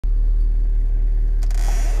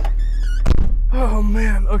Oh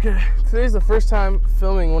man, okay. Today's the first time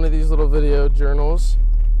filming one of these little video journals.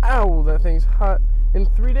 Ow, that thing's hot. In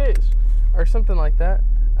 3 days, or something like that.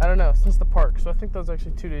 I don't know, since the park. So I think that was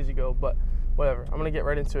actually 2 days ago, but whatever. I'm gonna get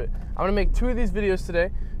right into it. I'm gonna make 2 of these videos today.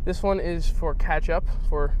 This one is for catch up,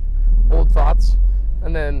 for old thoughts.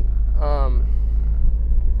 And then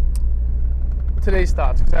today's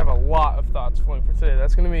thoughts, because I have a lot of thoughts flowing for today.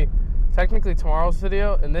 That's gonna be technically tomorrow's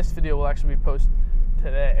video, and this video will actually be posted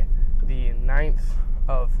today, the 9th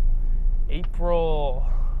of April.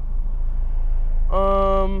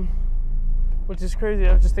 Which is crazy.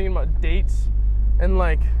 I was just thinking about dates and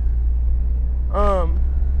like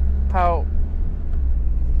how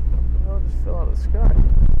it just fell out of the sky.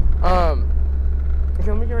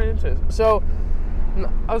 Okay, let me get right into it. So I'm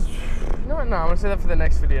gonna say that for the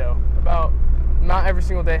next video, about not every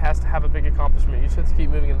single day has to have a big accomplishment. You just have to keep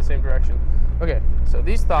moving in the same direction. Okay, so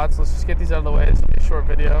these thoughts, let's just get these out of the way. This will be a short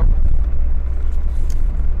video.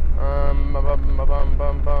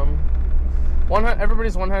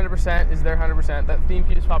 Everybody's 100% is their 100%. That theme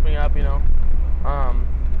keeps popping up, you know.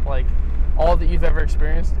 Like, all that you've ever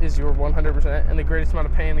experienced is your 100%, and the greatest amount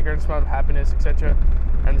of pain, the greatest amount of happiness, etc.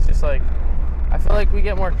 And it's just like, I feel like we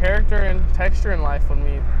get more character and texture in life when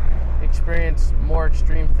we experience more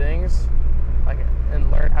extreme things, like,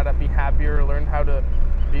 and learn how to be happier, learn how to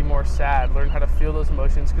be more sad, learn how to feel those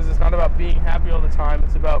emotions, because it's not about being happy all the time,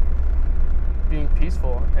 it's about being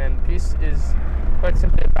peaceful, and peace is quite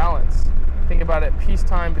simply a balance. Think about it,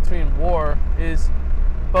 peacetime between war is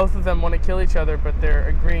both of them want to kill each other, but they're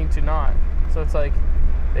agreeing to not. So it's like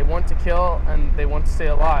they want to kill and they want to stay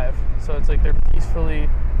alive. So it's like they're peacefully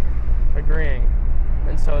agreeing.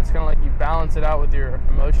 And so it's kind of like you balance it out with your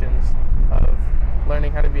emotions of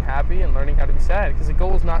learning how to be happy and learning how to be sad. Because the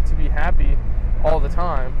goal is not to be happy all the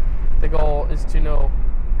time. The goal is to know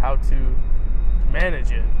how to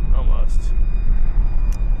manage it, almost.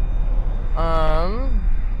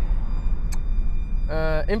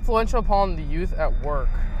 Influential upon the youth at work.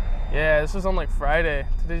 Yeah, this was on like Friday.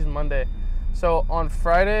 Today's Monday. So on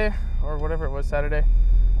Friday, or whatever it was, Saturday,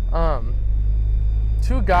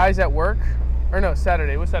 2 guys at work, or no,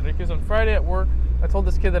 Saturday, it was Saturday, because on Friday at work, I told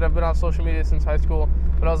this kid that I've been on social media since high school,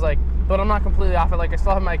 but I was like, but I'm not completely off it. Like, I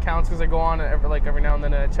still have my accounts, because I go on every now and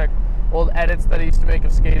then, and I check old edits that I used to make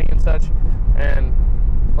of skating and such, and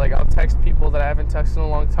like, I'll text people that I haven't texted in a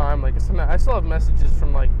long time. Like, I still have messages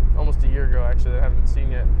from like almost a year ago, actually, that I haven't seen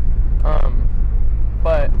yet.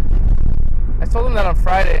 But I told him that on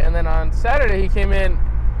Friday, and then on Saturday he came in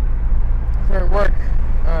for work.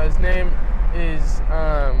 His name is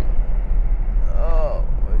oh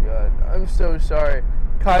my god, I'm so sorry,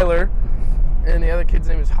 Kyler, and the other kid's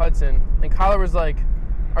name is Hudson. And Kyler was like,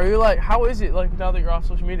 "Are you like, how is it like now that you're off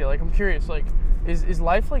social media? Like, I'm curious. Like, is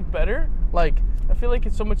life like better? Like, I feel like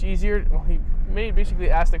it's so much easier." Well, he basically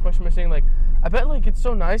asked the question by saying like, "I bet like it's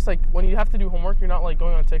so nice like when you have to do homework, you're not like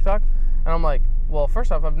going on TikTok." And I'm like, well,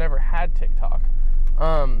 first off, I've never had TikTok.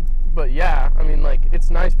 But yeah, I mean, like,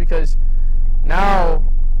 it's nice because now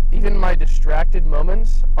even my distracted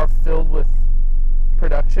moments are filled with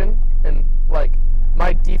production, and like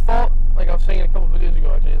my default, like I was saying a couple videos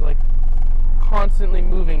ago actually, is like constantly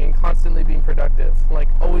moving and constantly being productive, like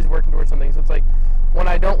always working towards something. So it's like when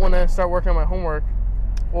I don't want to start working on my homework,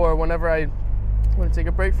 or whenever I want to take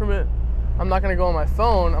a break from it, I'm not going to go on my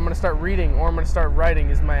phone. I'm going to start reading, or I'm going to start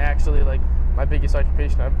writing is my biggest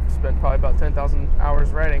occupation. I've spent probably about 10,000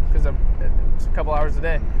 hours writing, because it's a couple hours a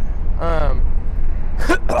day.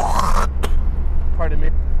 Pardon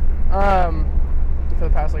me. For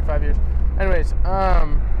the past like 5 years. Anyways,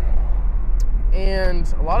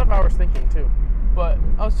 and a lot of hours thinking too. But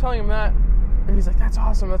I was telling him that, and he's like, that's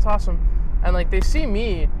awesome. And like, they see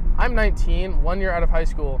me, I'm 19, 1 year out of high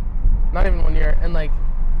school, not even 1 year, and like,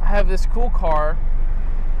 I have this cool car.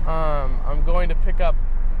 I'm going to pick up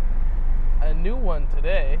a new one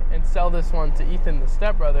today and sell this one to Ethan, the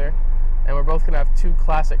stepbrother, and we're both gonna have 2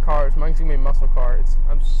 classic cars. Mine's gonna be a muscle car.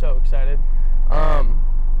 I'm so excited.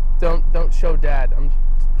 Don't show Dad. I'm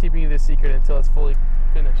keeping it a secret until it's fully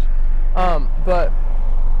finished. But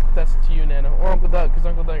that's to you, Nana, or Uncle Doug, because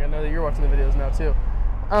Uncle Doug, I know that you're watching the videos now too.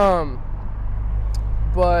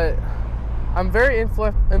 But I'm very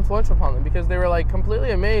influential upon them, because they were like completely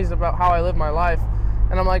amazed about how I live my life.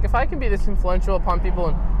 And I'm like, if I can be this influential upon people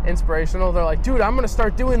and inspirational, they're like, dude, I'm going to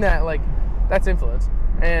start doing that. Like, that's influence.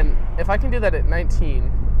 And if I can do that at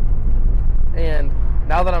 19, and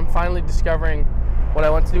now that I'm finally discovering what I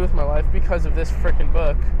want to do with my life because of this freaking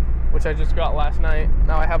book, which I just got last night.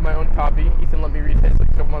 Now I have my own copy. Ethan let me read his like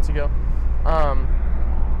a couple months ago. I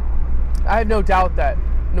have no doubt that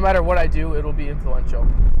no matter what I do, it'll be influential.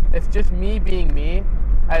 If just me being me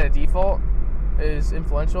at a default, is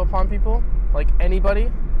influential upon people, like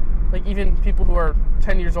anybody, like even people who are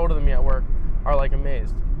 10 years older than me at work are like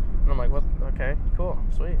amazed. And I'm like, what? Okay, cool,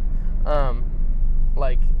 sweet.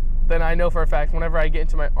 Like, then I know for a fact whenever I get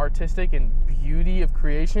into my artistic and beauty of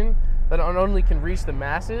creation, that not only can reach the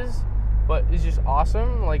masses, but is just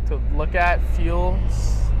awesome, like to look at, feel,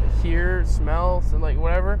 hear, smell, and like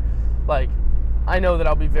whatever, like I know that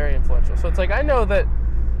I'll be very influential. So it's like, I know that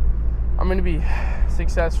I'm going to be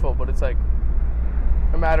successful, but it's like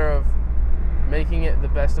a matter of making it the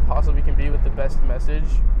best it possibly can be with the best message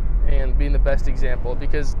and being the best example,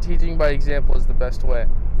 because teaching by example is the best way.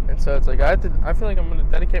 And so it's like, I feel like I'm going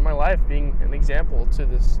to dedicate my life being an example to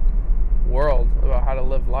this world about how to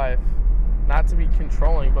live life, not to be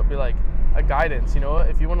controlling, but be like a guidance. You know what?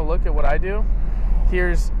 If you want to look at what I do,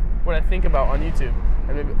 here's what I think about on YouTube,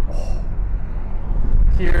 and maybe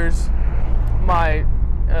here's my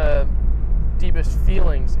deepest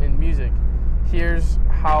feelings in music. Here's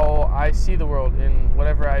how I see the world in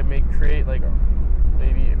whatever I may create, like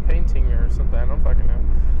maybe a painting or something. I don't fucking know.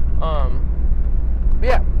 But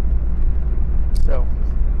yeah. So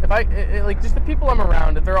if like just the people I'm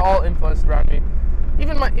around, if they're all influenced around me,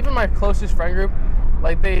 even my closest friend group,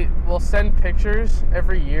 like they will send pictures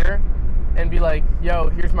every year and be like, yo,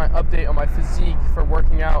 here's my update on my physique for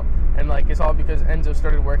working out, and like it's all because Enzo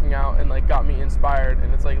started working out and like got me inspired.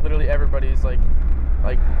 And it's like literally everybody's like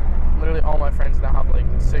literally all my friends now have like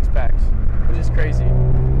 6 packs, which is crazy.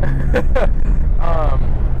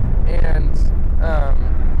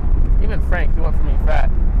 Even Frank, who went from being fat,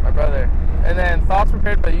 my brother. And then Thoughts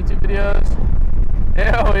Prepared by YouTube videos.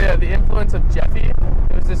 Oh yeah, the influence of Jeffy.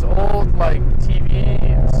 It was this old like TV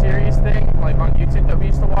series thing like on YouTube that we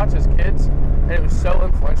used to watch as kids, and it was so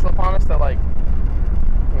influential upon us that like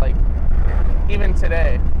even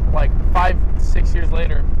today, like 5-6 years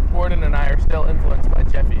later, Gordon and I are still influenced by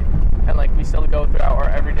Jeffy, and like we still go throughout our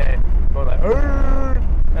everyday, go like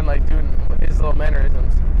and like doing his little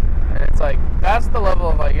mannerisms, and it's like that's the level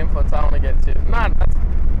of like influence I want to get to.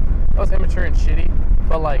 That was immature and shitty,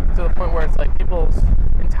 but like to the point where it's like people's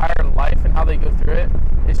entire life and how they go through it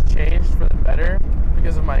is changed for the better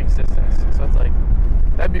because of my existence. So it's like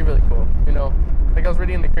that'd be really cool, you know. Like I was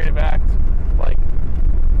reading The Creative Act, like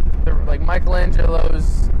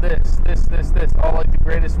Michelangelo's this, all like the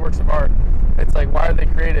greatest works of art. It's like, why are they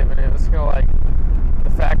creative? And it was like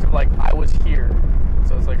the fact of like I was here.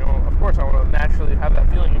 So it's like, oh, of course I want to naturally have that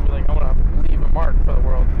feeling and be like, I want to leave a mark for the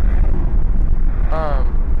world.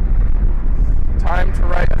 Time to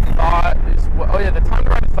write a thought is the time to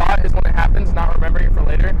write a thought is when it happens, not remembering it for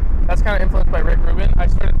later. That's kind of influenced by Rick Rubin. I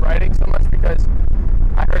started writing so much because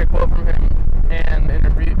I heard a quote from him in an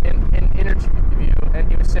interview, and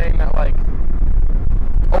he was saying that like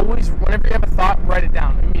always, whenever you have a thought, write it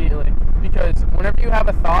down immediately, because whenever you have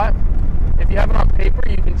a thought, if you have it on paper,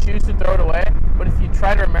 you can choose to throw it away, but if you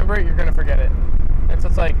try to remember it, you're gonna forget it. And so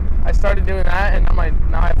it's like I started doing that, and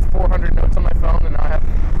now I have 400 notes on my phone, and now I have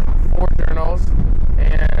 4 journals,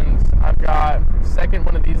 and I've got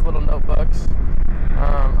one of these little notebooks.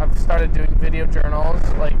 I've started doing video journals,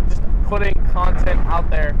 like just putting content out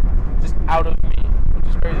there, just out of me, which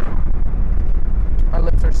is crazy. My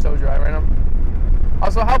lips are so dry right now.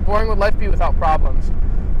 Also, how boring would life be without problems?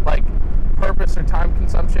 Like purpose or time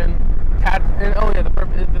consumption.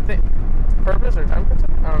 Purpose or time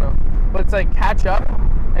consumption? I don't know. But it's like catch up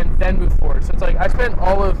and then move forward. So it's like I spent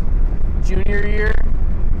all of junior year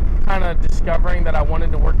kind of discovering that I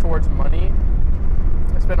wanted to work towards money.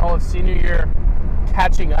 I spent all of senior year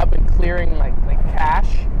catching up and clearing like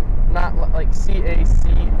cash, not like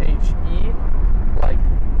CACHE,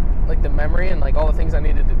 like the memory and like all the things I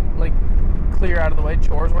needed to like clear out of the way,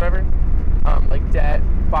 chores, whatever, like debt,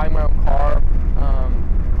 buying my own car,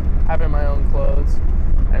 having my own clothes,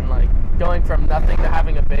 and like going from nothing to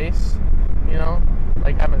having a base, you know,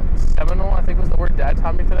 like having a Seminole, I think was the word Dad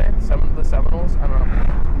taught me today, the Seminoles, I don't know,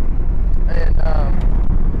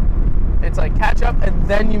 and it's like catch up and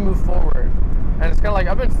then you move forward. And it's kind of like,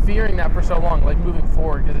 I've been fearing that for so long, like moving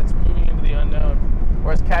forward, because it's moving into the unknown.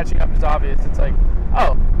 Whereas catching up is obvious. It's like,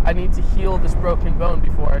 oh, I need to heal this broken bone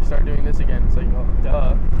before I start doing this again. It's like, oh,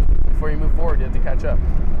 duh. Before you move forward, you have to catch up.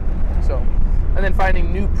 So, and then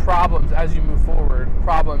finding new problems as you move forward.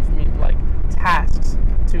 Problems mean like tasks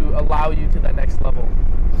to allow you to that next level.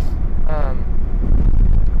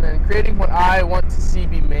 And creating what I want to see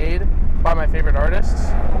be made by my favorite artists.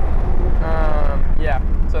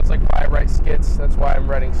 So that's like why I write skits. That's why I'm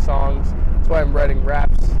writing songs. That's why I'm writing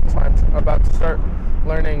raps. That's why I'm about to start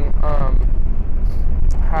learning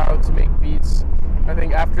how to make beats. I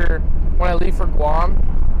think after when I leave for Guam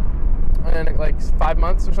in like 5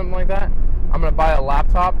 months or something like that, I'm gonna buy a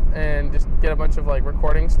laptop and just get a bunch of like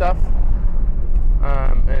recording stuff,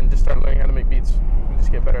 and just start learning how to make beats and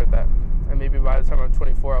just get better at that. And maybe by the time I'm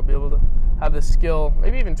 24, I'll be able to have the skill,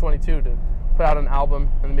 maybe even 22, to put out an album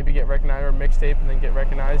and maybe get recognized, or a mixtape and then get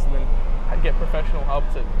recognized, and then get professional help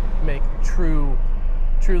to make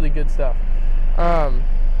truly good stuff.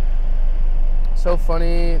 So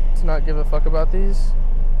funny to not give a fuck about these.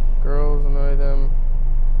 Girls annoy them.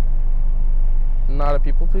 Not a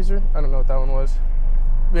people pleaser. I don't know what that one was.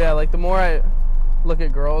 But yeah, like the more I look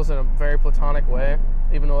at girls in a very platonic way,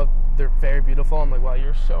 even though they're very beautiful, I'm like, wow,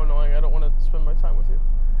 you're so annoying. I don't want to spend my time with you.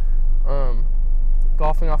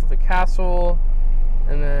 Golfing off of a castle,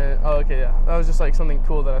 and then that was just like something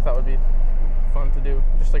cool that I thought would be fun to do,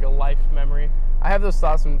 just like a life memory. I have those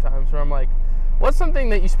thoughts sometimes where I'm like, what's something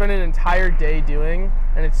that you spend an entire day doing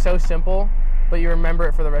and it's so simple, but you remember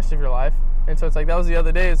it for the rest of your life? And so it's like, that was the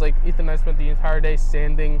other day. It's like Ethan and I spent the entire day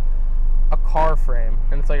sanding a car frame,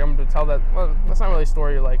 and it's like, I'm going to tell that, well, that's not really a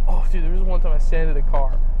story. You're like, oh dude, there was one time I sanded a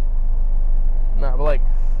car. Nah, but like,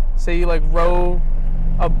 say you like row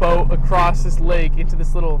a boat across this lake into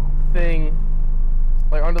this little thing,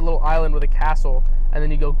 like onto a little island with a castle, and then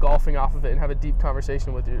you go golfing off of it and have a deep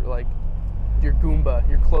conversation with your Goomba,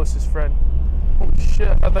 your closest friend. Holy shit,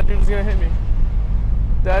 I thought that dude was gonna hit me.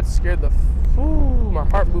 That scared the my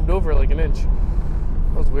heart moved over like an inch.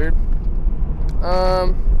 That was weird.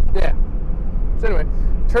 Yeah. So anyway,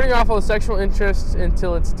 turning off all the sexual interests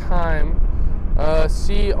until it's time.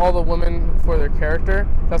 See all the women for their character.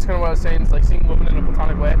 That's kind of what I was saying. It's like seeing women in a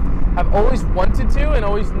platonic way. I've always wanted to and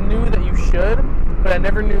always knew that you should, but I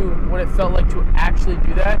never knew what it felt like to actually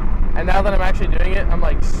do that. And now that I'm actually doing it, I'm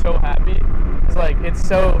like so happy. It's like it's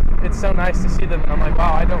so nice to see them, and I'm like,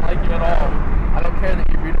 wow, I don't like you at all. I don't care that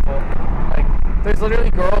you're beautiful. Like, there's literally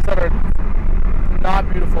girls that are not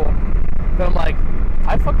beautiful that I'm like,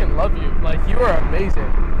 I fucking love you. Like, you are amazing.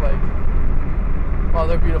 Like, well,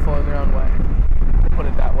 they're beautiful in their own way. Put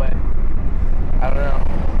it that way. I don't know.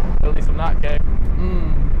 But at least I'm not gay.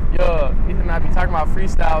 Yeah. Ethan and I be talking about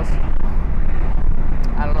freestyles.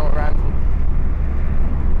 I don't know what rhymes with.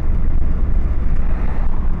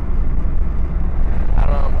 I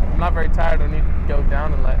don't know. I'm not very tired. I need to go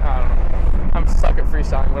down and I don't know. I'm stuck at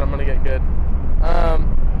freestyling, but I'm gonna get good.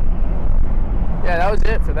 Yeah, that was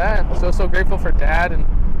it for that. So grateful for Dad and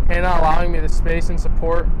Hannah allowing me the space and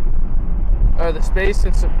support.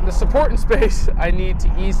 The support and space I need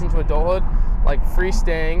to ease into adulthood, like free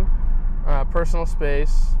staying, personal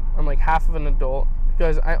space. I'm like half of an adult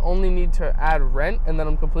because I only need to add rent and then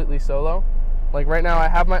I'm completely solo. Like right now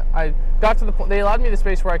I got to the point, they allowed me the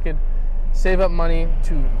space where I could save up money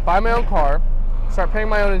to buy my own car, start paying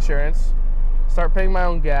my own insurance, start paying my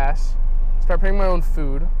own gas, start paying my own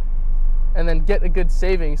food, and then get a good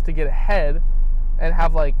savings to get ahead and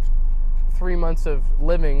have like 3 months of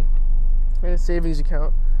living in a savings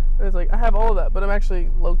account. And it's like, I have all of that, but I'm actually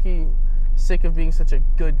low-key sick of being such a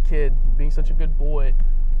good kid, being such a good boy,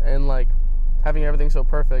 and like having everything so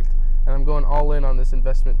perfect. And I'm going all in on this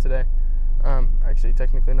investment today. Actually,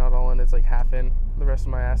 technically not all in, it's like half in. The rest of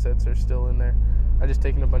my assets are still in there. I just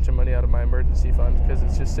taken a bunch of money out of my emergency fund because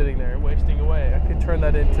it's just sitting there wasting away. I could turn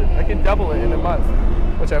that into, I could double it in a month,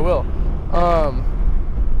 which I will.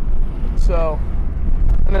 So,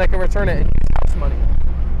 and then I can return it and use house money.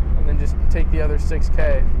 And then just take the other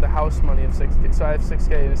 6K, the house money of 6K. So I have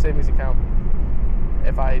 6K in a savings account.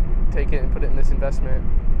 If I take it and put it in this investment,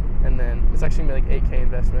 and then it's actually gonna be like 8K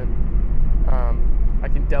investment, I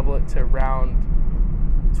can double it to around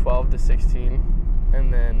 12 to 16,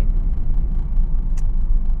 and then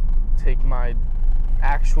take my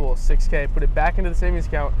actual 6K, put it back into the savings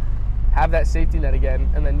account, have that safety net again,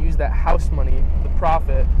 and then use that house money, the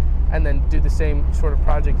profit, and then do the same sort of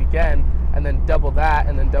project again, and then double that,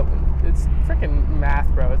 and then double. It's freaking math,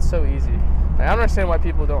 bro. It's so easy. Like, I don't understand why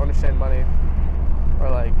people don't understand money, or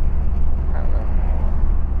like, I don't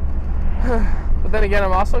know. But then again,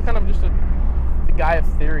 I'm also kind of just a guy of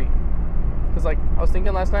theory, because like I was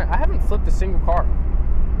thinking last night, I haven't flipped a single car.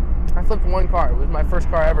 I flipped one car. It was my first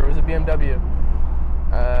car ever. It was a BMW,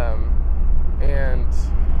 and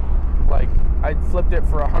like I flipped it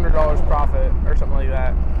for $100 profit or something like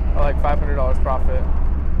that, or like $500 profit,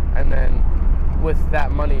 and then with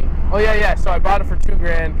that money, so I bought it for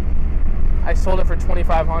 $2,000. I sold it for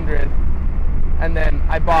 $2,500, and then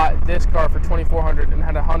I bought this car for $2,400 and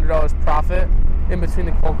had $100 profit in between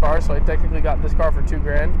the whole car. So I technically got this car for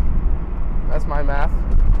 $2,000. That's my math.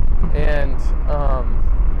 And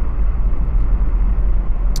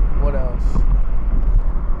what else?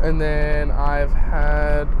 And then I've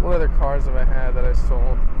had, what other cars have I had that I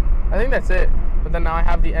sold? I think that's it. But then now I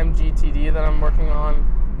have the MG TD that I'm working on.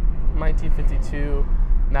 My 1952,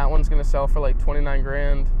 and that one's gonna sell for like 29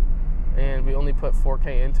 grand, and we only put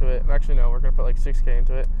 4K into it. Actually, no, we're gonna put like 6K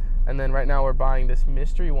into it. And then right now we're buying this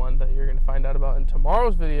mystery one that you're gonna find out about in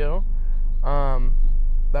tomorrow's video,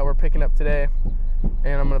 that we're picking up today.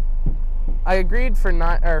 And I agreed for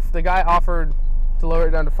the guy offered to lower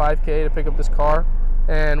it down to 5K to pick up this car.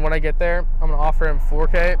 And when I get there, I'm gonna offer him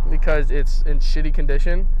 4K because it's in shitty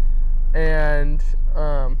condition, and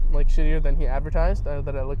like shittier than he advertised. I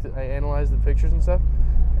analyzed the pictures and stuff,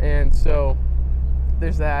 and so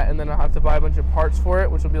there's that. And then I'll have to buy a bunch of parts for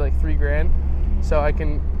it, which will be like 3 grand. So I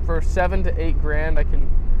can, for 7 to 8 grand, I can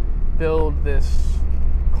build this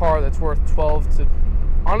car that's worth 12 to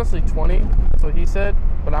honestly 20. That's what he said,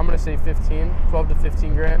 but I'm gonna say 15, 12 to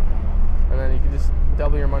 15 grand, and then you can just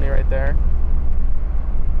double your money right there.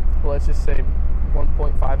 Well, let's just say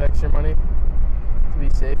 1.5x your money to be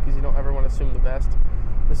safe, because you don't ever want to assume the best,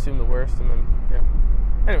 assume the worst, and then yeah.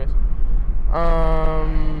 Anyways,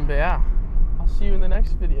 but yeah, I'll see you in the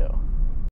next video.